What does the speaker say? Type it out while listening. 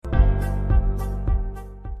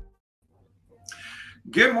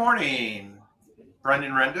Good morning.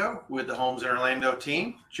 Brendan Rendo with the Homes in Orlando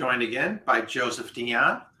team, joined again by Joseph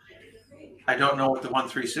Dionne. I don't know what the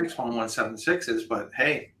 136-1176 is, but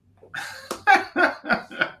hey,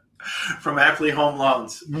 from Appli Home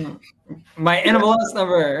Loans. My NMLS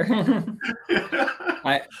number.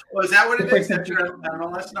 Well, is that what it is? That's your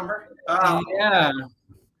NMLS number? Oh. Yeah.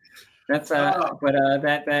 That's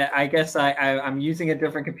that I guess I'm using a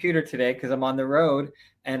different computer today because I'm on the road,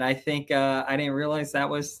 and I think I didn't realize that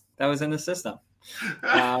was in the system. So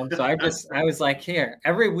I was like, here,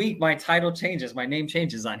 every week my title changes, my name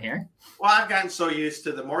changes on here. Well, I've gotten so used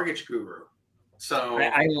to the mortgage guru, so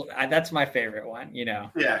I that's my favorite one, Yeah.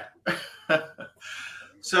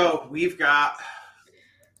 So we've got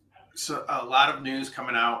a lot of news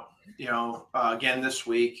coming out, again this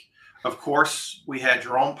week. Of course, we had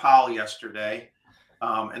Jerome Powell yesterday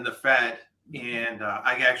and the Fed, and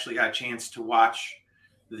I actually got a chance to watch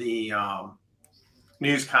the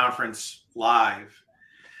news conference live.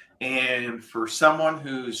 And for someone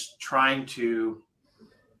who's trying to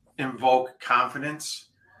invoke confidence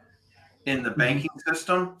in the banking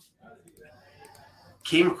system,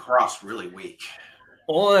 came across really weak.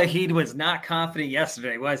 Oh, he was not confident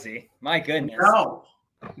yesterday, was he? My goodness.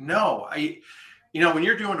 No. When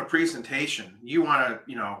you're doing a presentation, you want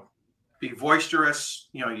to, be boisterous,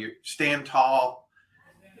 you stand tall.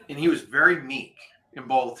 And he was very meek in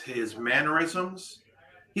both his mannerisms.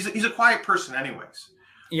 He's a quiet person anyways.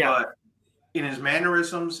 Yeah. But in his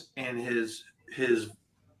mannerisms and his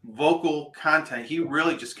vocal content, he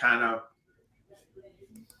really just kind of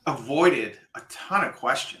avoided a ton of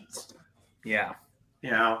questions. Yeah.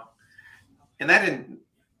 And that didn't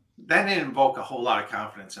invoke a whole lot of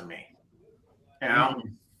confidence in me.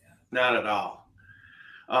 Not at all.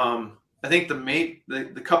 I think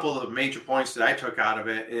the couple of the major points that I took out of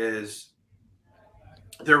it is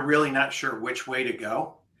they're really not sure which way to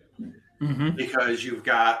go, because you've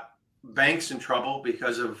got banks in trouble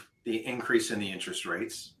because of the increase in the interest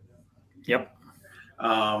rates. Yep.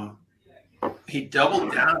 He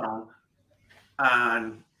doubled down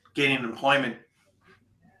on getting employment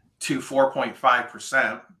to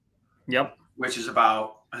 4.5%. Yep. Which is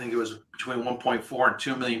about, I think it was between 1.4 and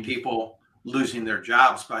 2 million people losing their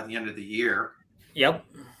jobs by the end of the year. Yep.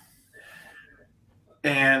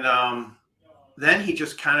 And then he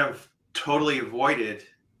just kind of totally avoided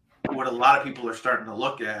what a lot of people are starting to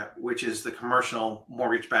look at, which is the commercial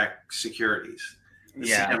mortgage-backed securities, the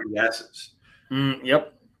CMBSs.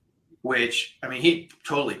 Yep. Which, he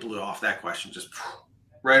totally blew off that question, just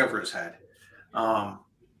right over his head.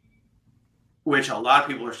 Which a lot of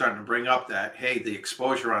people are starting to bring up that, hey, the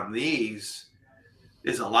exposure on these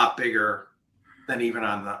is a lot bigger than even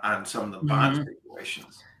on some of the bond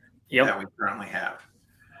situations that we currently have.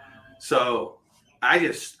 So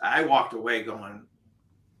I walked away going,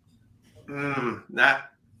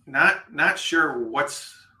 not sure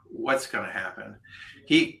what's going to happen.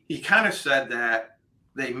 He kind of said that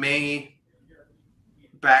they may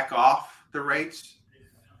back off the rates.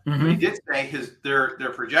 But he did say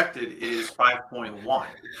their projected is 5.1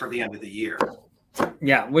 for the end of the year.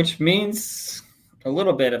 Yeah, which means a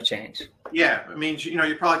little bit of change. Yeah, it means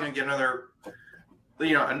you're probably going to get another,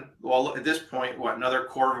 at this point, another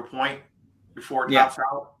quarter of a point before it tops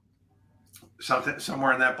out,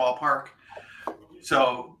 somewhere in that ballpark.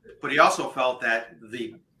 So, but he also felt that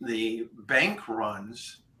the bank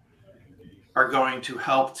runs are going to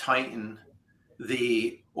help tighten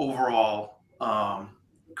the overall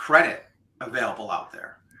credit available out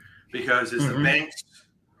there, because as the banks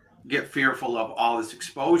get fearful of all this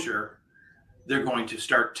exposure, they're going to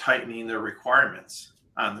start tightening their requirements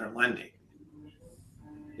on their lending.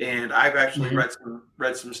 And I've actually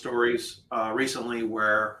read some stories recently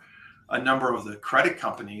where a number of the credit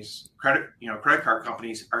card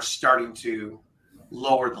companies are starting to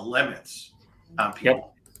lower the limits on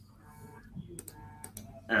people.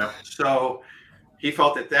 So he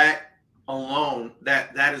felt that alone,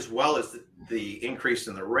 that as well as the increase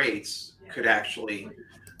in the rates could actually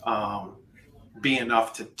be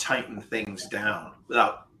enough to tighten things down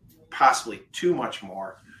without possibly too much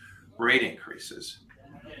more rate increases.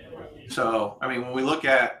 So, when we look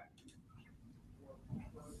at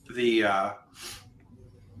the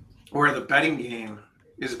where the betting game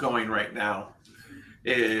is going right now,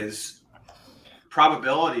 is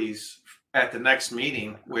probabilities at the next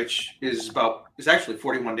meeting, which is actually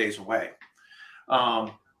 41 days away.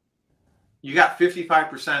 You got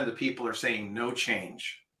 55% of the people are saying no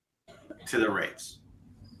change to the rates.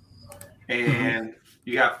 And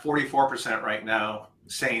you got 44% right now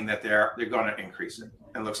saying that they're going to increase it.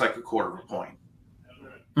 And it looks like a quarter of a point.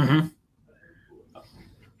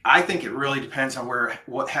 I think it really depends on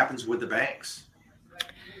what happens with the banks.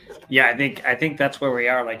 Yeah, I think that's where we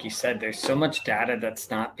are. Like you said, there's so much data that's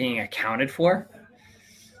not being accounted for.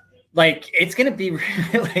 Like it's going to be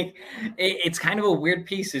like it's kind of a weird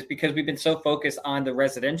piece, is because we've been so focused on the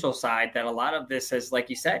residential side that a lot of this has, like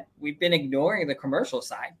you said, we've been ignoring the commercial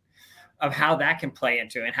side of how that can play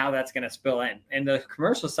into and how that's going to spill in. And the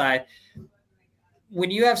commercial side, when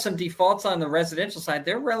you have some defaults on the residential side,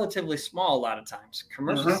 they're relatively small a lot of times.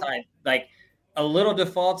 Commercial side, like a little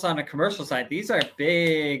defaults on a commercial side, these are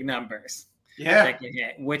big numbers. Yeah. That can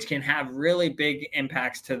hit, which can have really big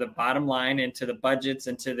impacts to the bottom line and to the budgets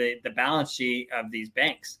and to the balance sheet of these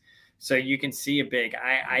banks. So you can see a big,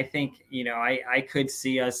 I think, I could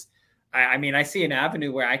see us, I see an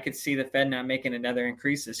avenue where I could see the Fed not making another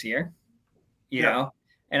increase this year, you know,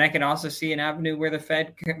 and I can also see an avenue where the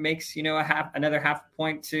Fed makes, another half a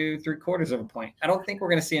point to 3/4 of a point. I don't think we're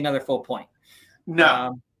going to see another full point.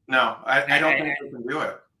 No, I don't think we can do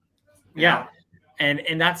it. Yeah.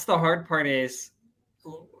 And that's the hard part is,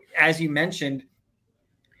 as you mentioned,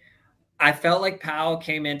 I felt like Powell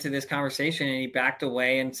came into this conversation and he backed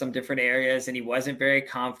away in some different areas and he wasn't very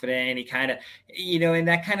confident. He kind of, and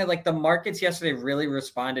that kind of like the markets yesterday really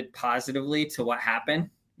responded positively to what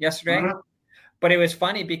happened yesterday. But it was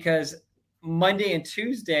funny because Monday and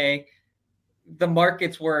Tuesday, the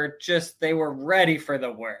markets were they were ready for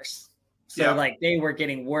the worst. So like they were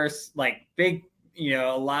getting worse, like big,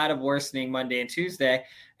 a lot of worsening Monday and Tuesday.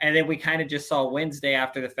 And then we kind of just saw Wednesday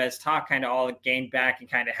after the Fed's talk kind of all gain back and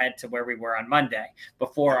kind of head to where we were on Monday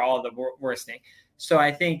before all the worsening. So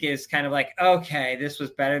I think it's kind of like, okay, this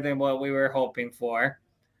was better than what we were hoping for.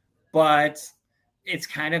 But it's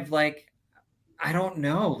kind of like, I don't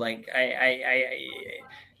know. Like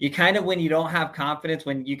you kind of, when you don't have confidence,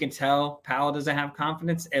 when you can tell Powell doesn't have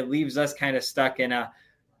confidence, it leaves us kind of stuck in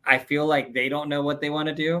I feel like they don't know what they want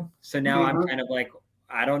to do. So now I'm kind of like,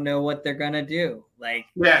 I don't know what they're going to do. Like,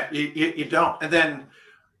 yeah, you don't. And then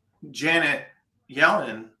Janet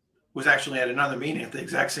Yellen was actually at another meeting at the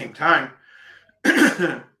exact same time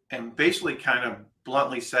and basically kind of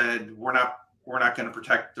bluntly said, we're not going to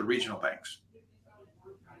protect the regional banks.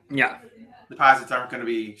 Yeah. Deposits aren't going to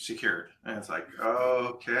be secured. And it's like,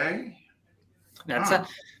 okay. That's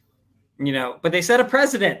but they said a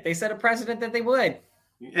precedent that they would.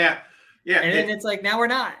 Yeah. And then it's like, now we're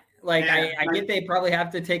not. Like, I get they probably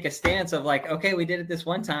have to take a stance of like, okay, we did it this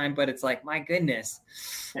one time, but it's like, my goodness,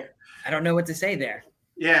 I don't know what to say there.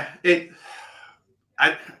 Yeah.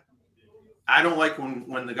 I don't like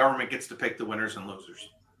when the government gets to pick the winners and losers.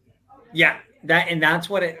 Yeah.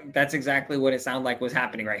 That's exactly what it sounded like was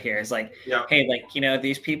happening right here. It's like, hey, like,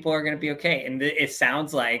 these people are going to be okay. And it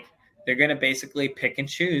sounds like they're going to basically pick and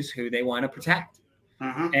choose who they want to protect.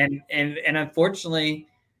 And unfortunately,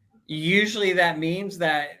 usually that means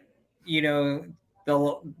that, the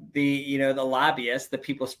lobbyists, the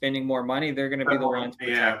people spending more money, they're going to be the ones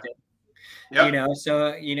protected.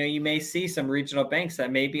 So, you may see some regional banks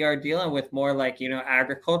that maybe are dealing with more like,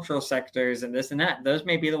 agricultural sectors and this and that. Those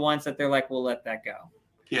may be the ones that they're like, we'll let that go.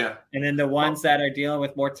 Yeah. And then the ones that are dealing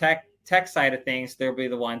with more tech side of things, they'll be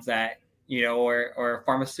the ones that, or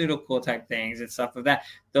pharmaceutical type things and stuff like that.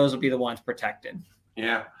 Those will be the ones protected.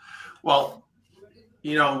 Yeah. Well,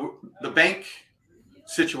 the bank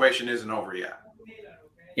situation isn't over yet.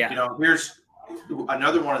 Yeah. Here's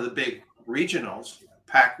another one of the big regionals,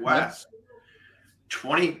 Pac West.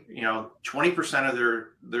 20% of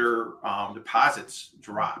their deposits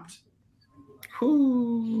dropped.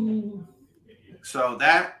 Ooh. So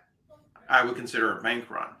that I would consider a bank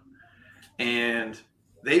run. And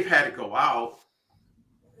they've had to go out,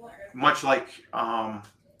 much like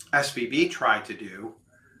SVB tried to do,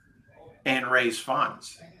 and raise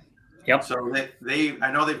funds. Yep. So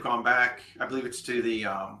I know they've gone back. I believe it's to the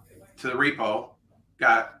repo.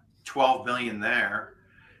 Got $12 billion there.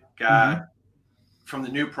 Got from the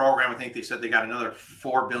new program. I think they said they got another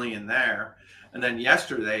 $4 billion there. And then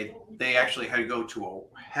yesterday they actually had to go to a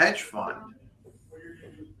hedge fund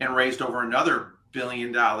and raised over another $1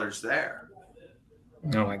 billion there.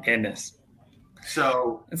 Oh my goodness!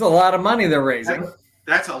 So it's a lot of money they're raising.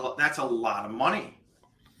 That's a lot of money.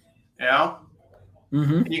 Mm-hmm.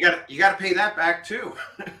 And you got to pay that back too.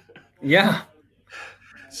 Yeah.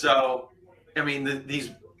 So, I mean,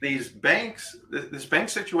 these banks, this bank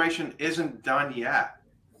situation isn't done yet.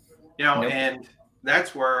 Nope. And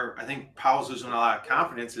that's where I think Powell's losing a lot of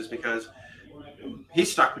confidence, is because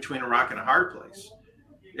he's stuck between a rock and a hard place.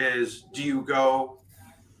 Do you go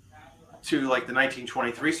to like the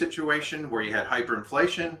 1923 situation where you had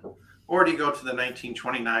hyperinflation, or do you go to the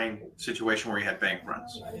 1929 situation where you had bank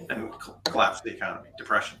runs and collapse the economy,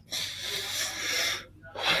 depression?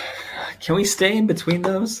 Can we stay in between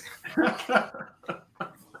those?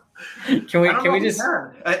 Can we just?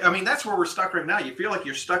 I mean, that's where we're stuck right now. You feel like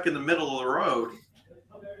you're stuck in the middle of the road,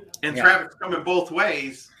 and Yeah. traffic's coming both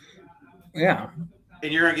ways. Yeah.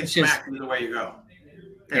 And you're gonna get smacked either way you go.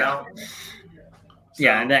 You know? So.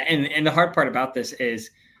 Yeah, and the hard part about this is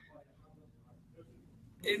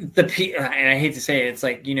and I hate to say it, it's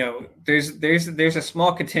like, there's a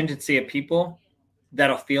small contingency of people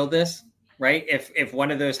that'll feel this, right? If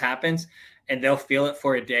one of those happens, and they'll feel it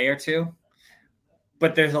for a day or two.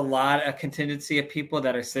 But there's a lot of contingency of people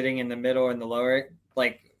that are sitting in the middle and the lower,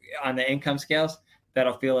 like on the income scales,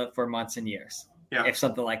 that'll feel it for months and years. Yeah. If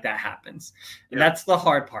something like that happens. And that's the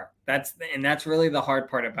hard part. That's really the hard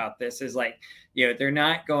part about this is like, they're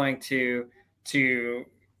not going to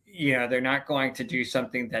they're not going to do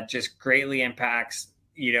something that just greatly impacts,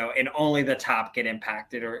 and only the top get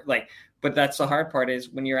impacted but that's the hard part is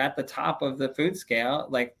when you're at the top of the food scale,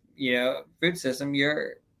 like, food system,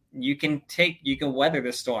 you can weather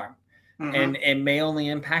the storm, and it may only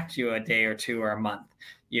impact you a day or two or a month.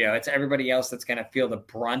 It's everybody else that's going to feel the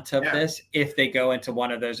brunt of this if they go into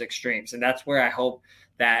one of those extremes. And that's where I hope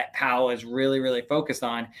that Powell is really, really focused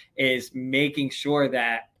on, is making sure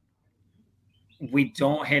that we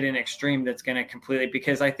don't hit an extreme that's going to completely,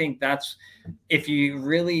 because I think that's, if you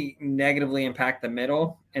really negatively impact the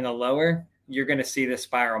middle and the lower, you're going to see this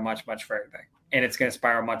spiral much, much further, and it's going to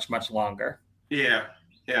spiral much, much longer. Yeah.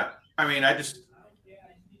 Yeah. I mean,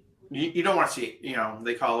 you don't want to see,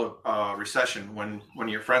 they call it a recession when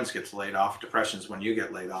your friends gets laid off. Depression's when you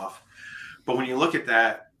get laid off. But when you look at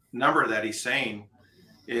that number that he's saying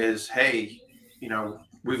is, hey,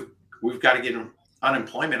 we've got to get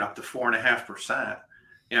unemployment up to 4.5%,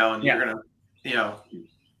 and you're going to,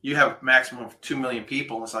 you have maximum of 2 million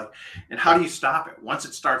people. It's like, and how do you stop it? Once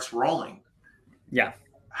it starts rolling. Yeah.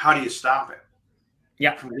 How do you stop it?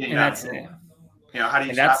 Yeah. And that's it. How do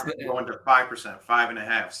you stop it going to 5%, 5.5%,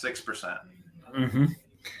 6%? Mm-hmm.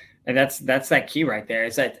 And that's that key right there.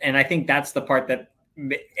 Is that, and I think that's the part that,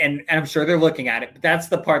 and I'm sure they're looking at it, but that's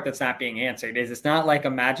the part that's not being answered. Is it's not like a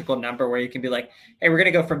magical number where you can be like, hey, we're going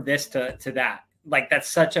to go from this to that. Like, that's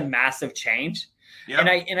such a massive change. Yep.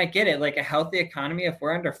 And I get it. Like, a healthy economy, if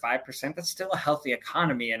we're under 5%, that's still a healthy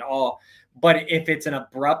economy and all. But if it's an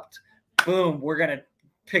abrupt boom, we're going to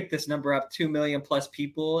pick this number up 2 million plus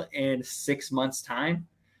people in 6 months time,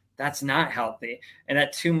 that's not healthy. And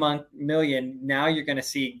at 2 million, now you're going to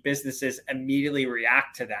see businesses immediately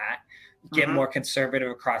react to that, get more conservative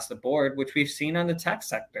across the board, which we've seen on the tech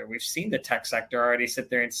sector. We've seen the tech sector already sit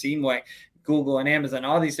there and seen what Google and Amazon,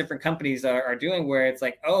 all these different companies are doing, where it's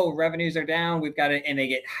like, oh, revenues are down, we've got it, and they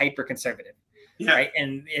get hyper conservative, right?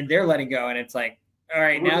 And they're letting go, and it's like, all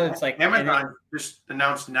right, now it's like Amazon just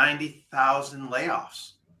announced 90,000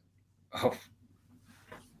 layoffs. Oh,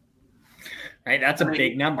 right. That's a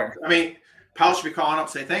big number. I mean, Powell should be calling up and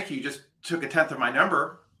say, thank you. You just took 1/10 of my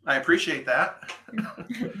number. I appreciate that.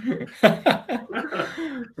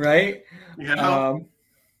 Right.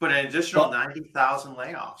 But an additional 90,000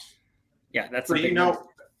 layoffs. Yeah. That's but a big number.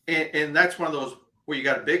 And that's one of those where you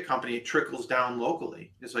got a big company, it trickles down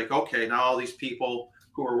locally. It's like, okay, now all these people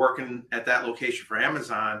who are working at that location for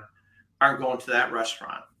Amazon aren't going to that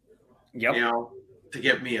restaurant. Yep. To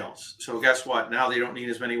get meals. So guess what? Now they don't need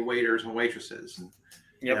as many waiters and waitresses.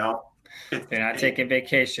 Yep. They're not taking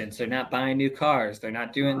vacations. They're not buying new cars. They're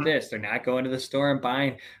not doing this. They're not going to the store and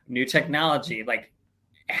buying new technology. Like,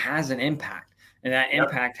 it has an impact, and that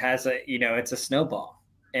impact has it's a snowball.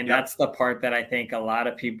 And that's the part that I think a lot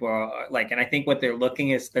of people are like, and I think what they're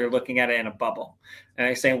looking at it in a bubble, and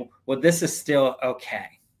they're saying, well, this is still okay.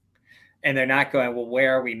 And they're not going, well,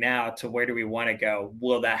 where are we now to where do we want to go?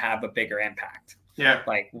 Will that have a bigger impact?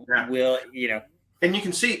 Will and you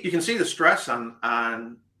can see the stress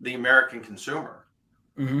on the American consumer.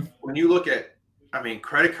 Mm-hmm. When you look at,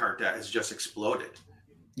 credit card debt has just exploded.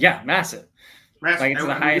 Yeah, massive. Like, it's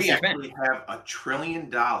the highest we actually have $1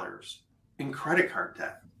 trillion in credit card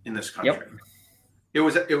debt in this country. Yep. It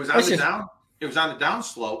was on the down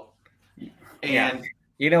slope. And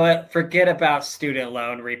you know what? Forget about student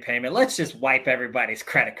loan repayment. Let's just wipe everybody's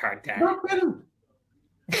credit card debt. No kidding.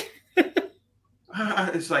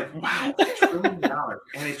 It's like, wow, $1 trillion.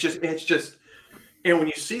 And it's just, and when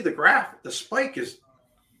you see the graph, the spike is,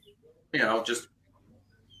 just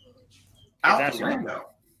out the window.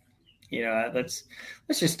 Let's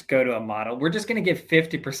just go to a model. We're just going to give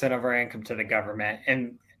 50% of our income to the government,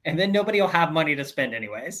 and then nobody will have money to spend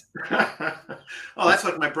anyways. Oh, that's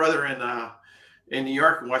like my brother in New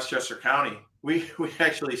York and Westchester County, we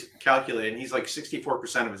actually calculated, and he's like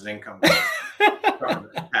 64% of his income from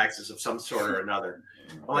taxes of some sort or another.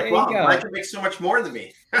 I'm like, well, I can make so much more than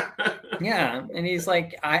me. Yeah, and he's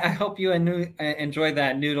like, I hope you enjoy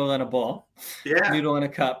that noodle in a bowl, noodle in a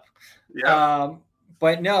cup. Yeah.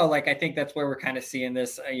 But no, like I think that's where we're kind of seeing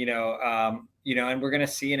this, and we're going to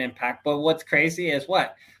see an impact. But what's crazy is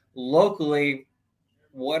what locally,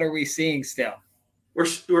 what are we seeing still? We're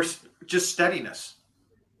just steadiness.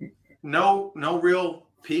 No real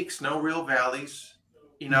peaks, no real valleys,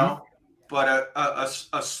 but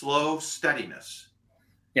a slow steadiness.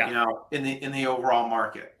 Yeah. In the overall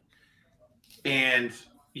market. And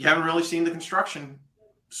you haven't really seen the construction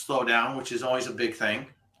slow down, which is always a big thing.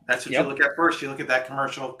 That's what you look at first. You look at that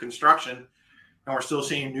commercial construction, and we're still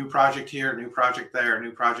seeing new project here, new project there,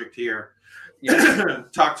 new project here. Yeah.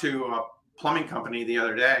 Talked to a plumbing company the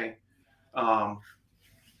other day,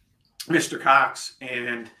 Mr. Cox,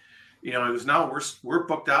 and it was we're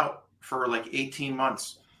booked out for like 18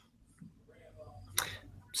 months.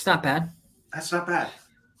 It's not bad. That's not bad.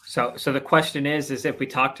 So the question is if we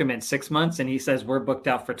talk to him in 6 months and he says we're booked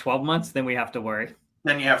out for 12 months, then we have to worry.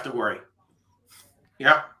 Then you have to worry.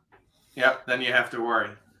 Yep. Then you have to worry.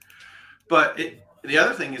 But the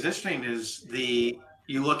other thing is interesting is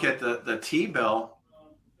you look at the T-bill,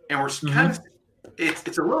 and we're kind of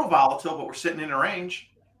it's a little volatile, but we're sitting in a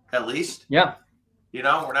range at least. Yeah.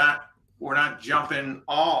 We're not jumping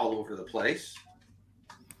all over the place.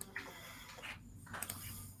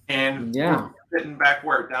 And we're sitting back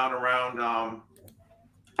down around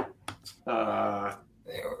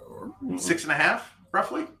 6.5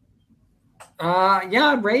 roughly.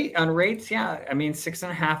 On rates. Yeah. I mean,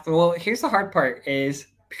 6.5. Well, here's the hard part is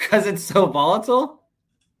because it's so volatile,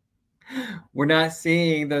 we're not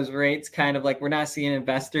seeing those rates we're not seeing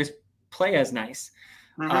investors play as nice.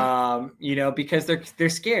 Because they're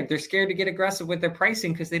scared. They're scared to get aggressive with their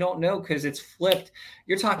pricing because they don't know, because it's flipped.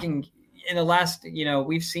 You're talking in the last,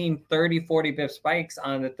 we've seen 30, 40 bip spikes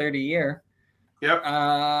on the 30-year. Yep.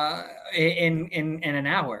 In an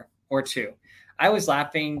hour or two. I was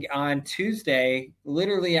laughing on Tuesday,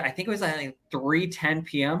 literally, I think it was like 3:10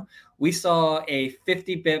 p.m. We saw a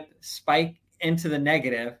 50 bip spike into the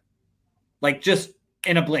negative, like just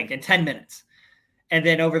in a blink, in 10 minutes. And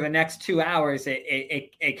then over the next 2 hours,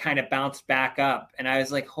 it kind of bounced back up. And I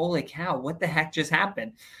was like, holy cow, what the heck just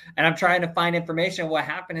happened? And I'm trying to find information on what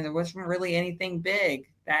happened. And there wasn't really anything big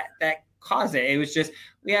that caused it. It was just,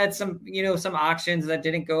 we had some auctions that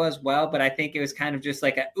didn't go as well. But I think it was kind of just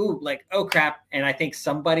like oh crap. And I think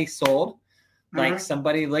somebody sold,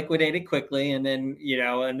 somebody liquidated quickly. And then,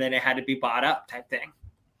 and then it had to be bought up type thing.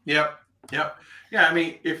 Yep. Yeah. I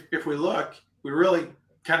mean, if we look, we really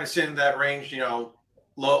kind of sit in that range,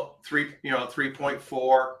 low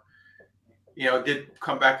 3.4, did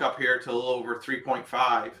come back up here to a little over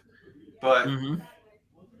 3.5, but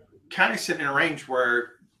kind of sitting in a range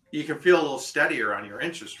where you can feel a little steadier on your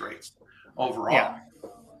interest rates overall.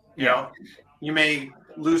 You may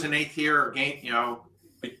lose an eighth here or gain,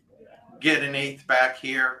 get an eighth back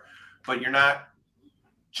here, but you're not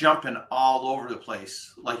jumping all over the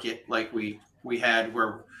place like we had,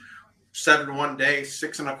 where 7 one day,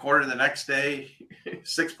 6.25 the next day,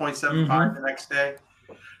 6.75 the next day.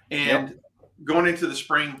 And going into the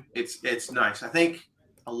spring, it's nice. I think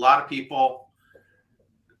a lot of people,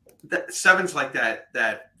 that 7's like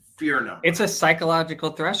that fear number. It's a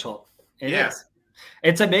psychological threshold. It is.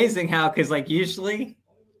 It's amazing how, because usually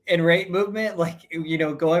in rate movement,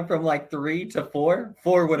 going from 3 to 4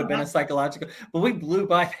 would have been a psychological, but we blew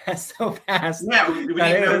by that so fast. Yeah, we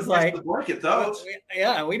didn't even look at those.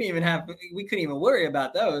 We couldn't even worry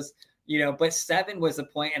about those, but 7 was the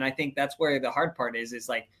point. And I think that's where the hard part is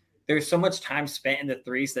there's so much time spent in the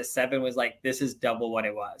 3s that 7 was this is double what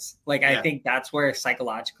it was. I think that's where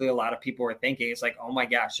psychologically a lot of people were thinking, it's oh my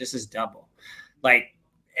gosh, this is double. That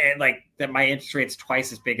my interest rate's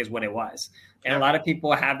twice as big as what it was. And a lot of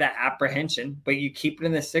people have that apprehension, but you keep it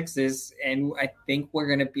in the 6s, and I think we're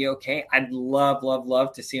going to be okay. I'd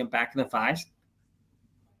love to see them back in the 5s.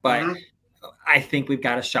 But I think we've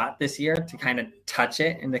got a shot this year to kind of touch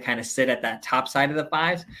it and to kind of sit at that top side of the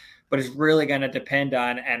 5s. But it's really going to depend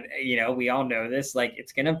on, and, we all know this,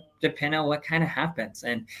 it's going to depend on what kind of happens.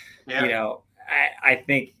 And, I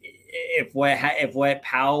think if what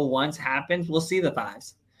Powell wants happens, we'll see the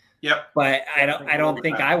 5s. Yep. But I don't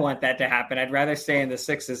think I want that to happen. I'd rather stay in the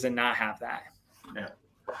 6s and not have that. Yeah.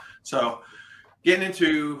 So getting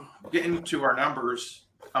into our numbers,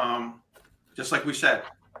 just like we said,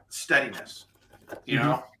 steadiness,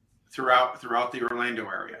 throughout the Orlando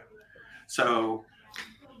area. So,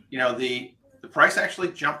 the price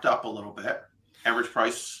actually jumped up a little bit. average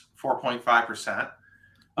price 4.5%.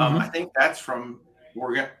 I think that's from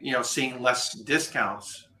seeing less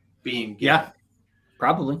discounts being given. Yeah,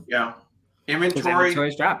 probably. Yeah,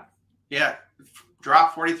 inventory's drop. Yeah,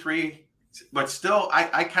 drop 43, but still,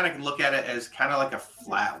 I kind of look at it as kind of like a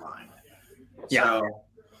flat line. Yeah. So,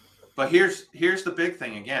 but here's the big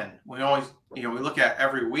thing again. We always, we look at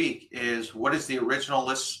every week is what is the original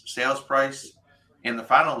list sales price and the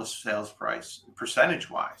final list sales price percentage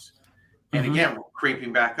wise. And again, we're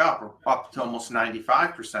creeping back up. We're up to almost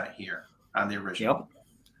 95% here on the original.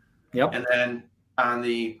 Yep. And then on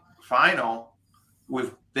the final,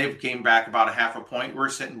 they've came back about a half a point. We're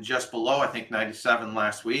sitting just below, I think, 97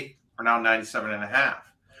 last week. We're now 97.5.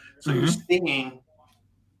 So you're seeing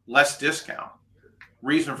less discount.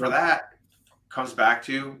 Reason for that comes back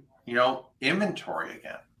to, inventory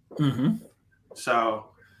again. So,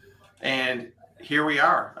 and here we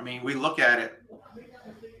are. I mean, we look at it.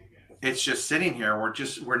 It's just sitting here.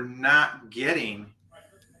 We're not getting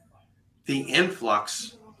the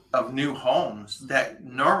influx of new homes that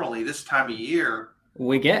normally this time of year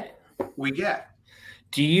we get.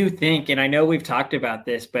 Do you think, and I know we've talked about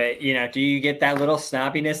this, but do you get that little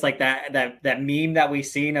snobbiness, like that meme that we've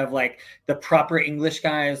seen of like the proper English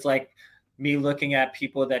guys, like me looking at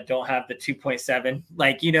people that don't have the 2.7,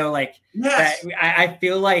 yes. I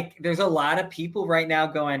feel like there's a lot of people right now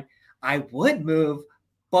going, I would move,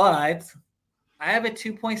 but I have a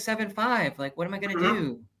 2.75. Like, what am I going to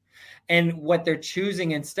do? And what they're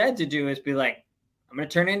choosing instead to do is be like, I'm going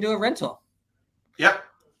to turn it into a rental. Yep.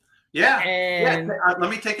 Yeah. And let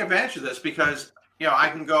me take advantage of this because, I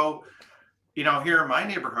can go, here in my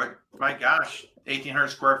neighborhood, my gosh, 1,800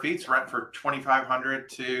 square feet's rent for $2,500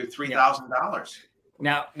 to $3,000.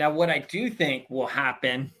 Now, what I do think will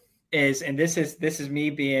happen is, and this is me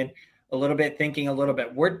being thinking a little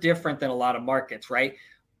bit, we're different than a lot of markets, right?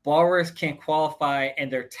 Borrowers can qualify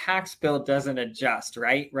and their tax bill doesn't adjust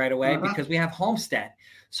right away because we have homestead.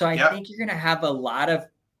 So I think you're going to have a lot of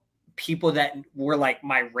people that were like,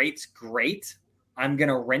 my rate's great, I'm going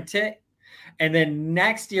to rent it. And then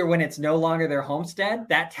next year when it's no longer their homestead,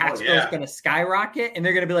 that tax bill is going to skyrocket and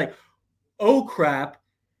they're going to be like, oh crap,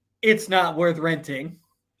 it's not worth renting.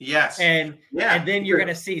 Yes. And then you're going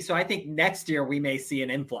to see. So I think next year we may see an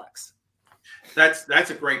influx. That's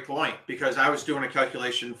a great point because I was doing a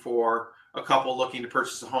calculation for a couple looking to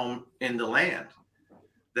purchase a home in the land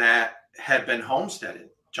that had been homesteaded.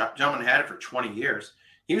 Gentleman had it for 20 years.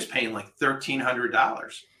 He was paying like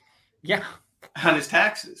 $1,300 on his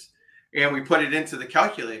taxes. And we put it into the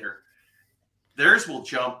calculator. Theirs will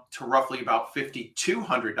jump to roughly about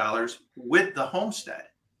 $5,200 with the homestead.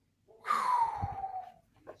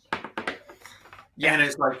 And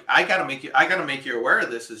it's like, I gotta make you aware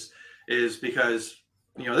of this is because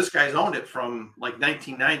this guy's owned it from like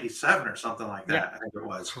 1997 or something like that. I think it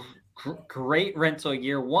was great rental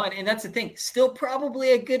year one, and that's the thing. Still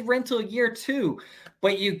probably a good rental year two,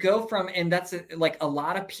 but you go from, and that's like a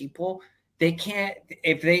lot of people. They can't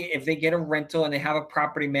if they get a rental and they have a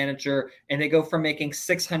property manager and they go from making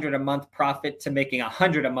 $600 a month profit to making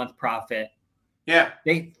 $100 a month profit. Yeah,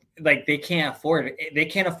 they can't afford it. They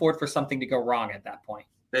can't afford for something to go wrong at that point.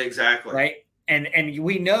 Exactly. Right. And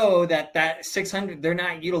we know that 600, they're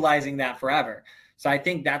not utilizing that forever. So I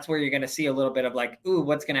think that's where you're going to see a little bit of like, ooh,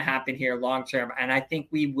 what's going to happen here long term? And I think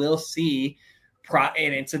we will see,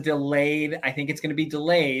 and it's a delayed. I think it's going to be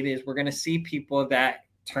delayed. Is we're going to see people that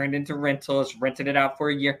turned into rentals, rented it out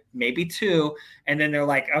for a year, maybe two, and then they're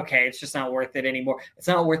like, okay, it's just not worth it anymore. It's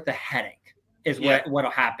not worth the headache. Is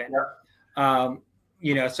what'll happen.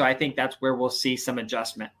 Yeah. So I think that's where we'll see some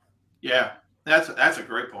adjustment. Yeah, that's a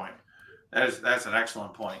great point. That's an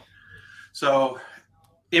excellent point. So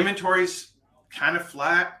inventory's kind of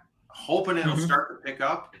flat, hoping it'll start to pick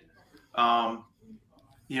up. But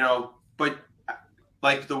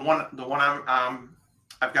like the one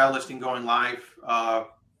I've got a listing going live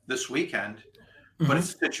this weekend, but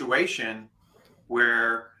it's a situation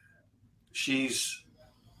where she's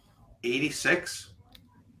 86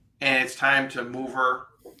 and it's time to move her,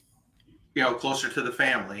 closer to the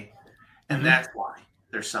family. And that's why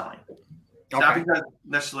they're selling. Not because I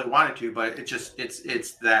necessarily wanted to, but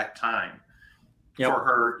it's that time for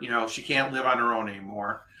her. She can't live on her own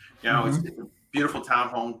anymore. It's a beautiful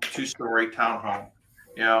townhome, 2-story townhome.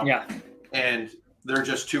 And they're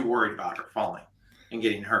just too worried about her falling and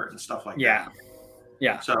getting hurt and stuff like that.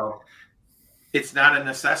 Yeah. So it's not a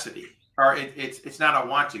necessity, or it's not a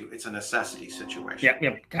want to. It's a necessity situation.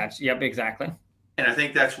 Yep. Gotcha. Yep. Exactly. And I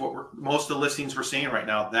think that's what most of the listings we're seeing right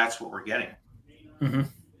now. That's what we're getting.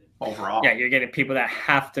 Overall. Yeah, you're getting people that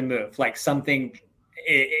have to move, like something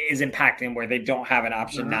is impacting where they don't have an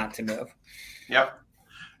option not to move. Yep.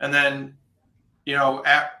 And then,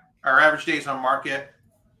 our average days on market,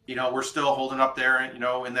 we're still holding up there,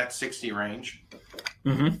 in that 60 range.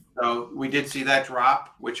 Mm-hmm. So we did see that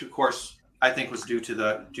drop, which of course I think was due to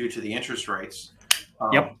the interest rates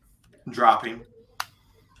dropping.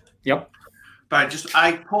 Yep. But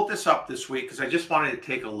I pulled this up this week because I just wanted to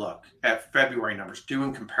take a look at February numbers,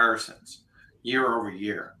 doing comparisons year over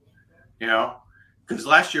year, because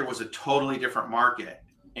last year was a totally different market.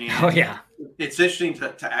 And it's interesting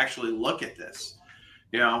to actually look at this,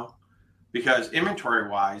 because inventory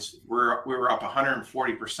wise, we were up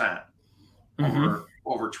 140%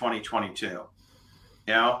 over 2022.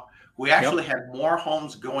 We actually had more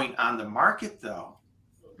homes going on the market though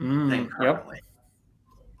than currently. Yep.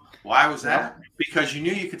 Why was that? Because you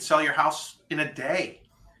knew you could sell your house in a day.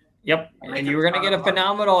 Yep. And you were going to get a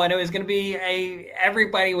phenomenal, and it was going to be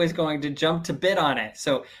everybody was going to jump to bid on it.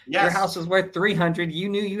 So your house was worth 300. You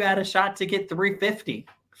knew you had a shot to get 350.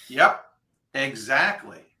 Yep.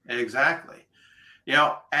 Exactly.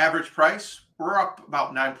 Average price, we're up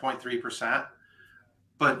about 9.3%.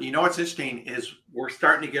 But what's interesting is we're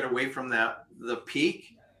starting to get away from the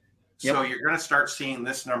peak. Yep. So you're going to start seeing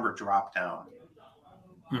this number drop down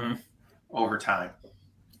over time.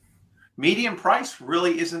 Median price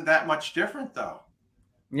really isn't that much different though.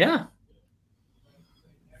 Yeah.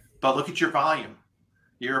 But look at your volume.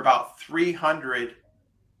 You're about 300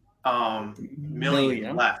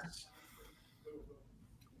 million less.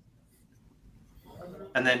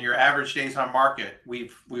 And then your average days on market,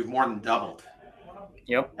 we've more than doubled.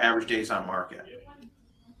 Yep. Average days on market.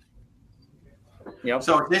 Yep.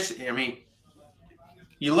 So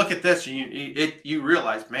you look at this and you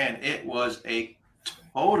realize, man,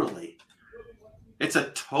 it's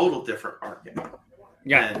a total different market.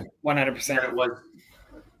 Yeah, 100%. It was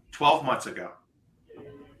 12 months ago.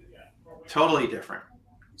 Totally different.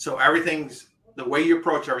 So the way you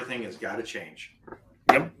approach everything has got to change.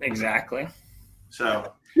 Yep, exactly.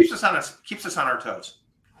 So keeps us on our toes.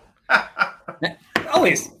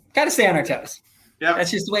 Always got to stay on our toes. Yeah,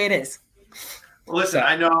 that's just the way it is. Well, listen,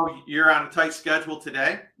 I know you're on a tight schedule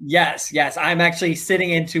today. Yes. I'm actually sitting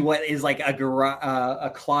into what is like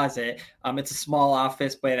a closet. It's a small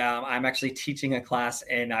office, but I'm actually teaching a class,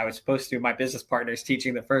 and I was supposed to. My business partner is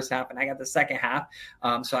teaching the first half, and I got the second half.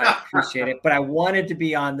 So I appreciate it. But I wanted to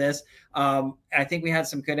be on this. I think we had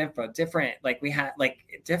some good info. Different.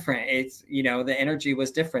 It's the energy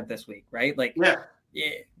was different this week, right?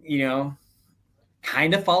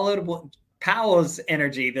 Kind of followed Powell's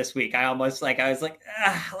energy this week. But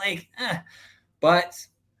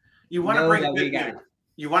you want to bring good news.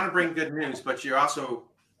 You want to bring good news, but you also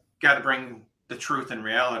got to bring the truth and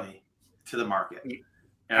reality to the market.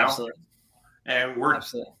 Absolutely. And we're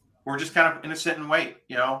just kind of in a sit and wait.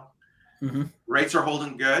 Rates are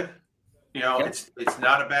holding good. It's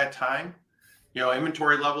not a bad time.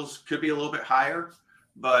 Inventory levels could be a little bit higher,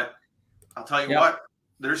 but I'll tell you what,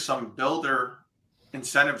 there's some builder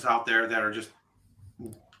incentives out there that are just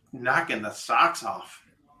knocking the socks off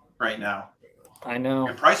right now. I know.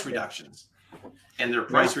 And price reductions. And their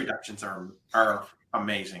price reductions are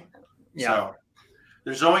amazing. Yeah. So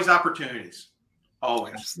there's always opportunities.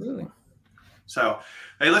 Always. Absolutely. So,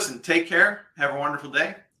 hey, listen, take care. Have a wonderful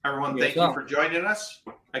day. Everyone, thank you for joining us.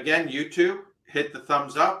 Again, YouTube, hit the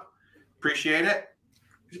thumbs up. Appreciate it.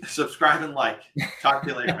 Subscribe and like. Talk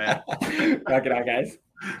to you later, man. Knock it out, guys.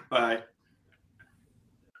 Bye.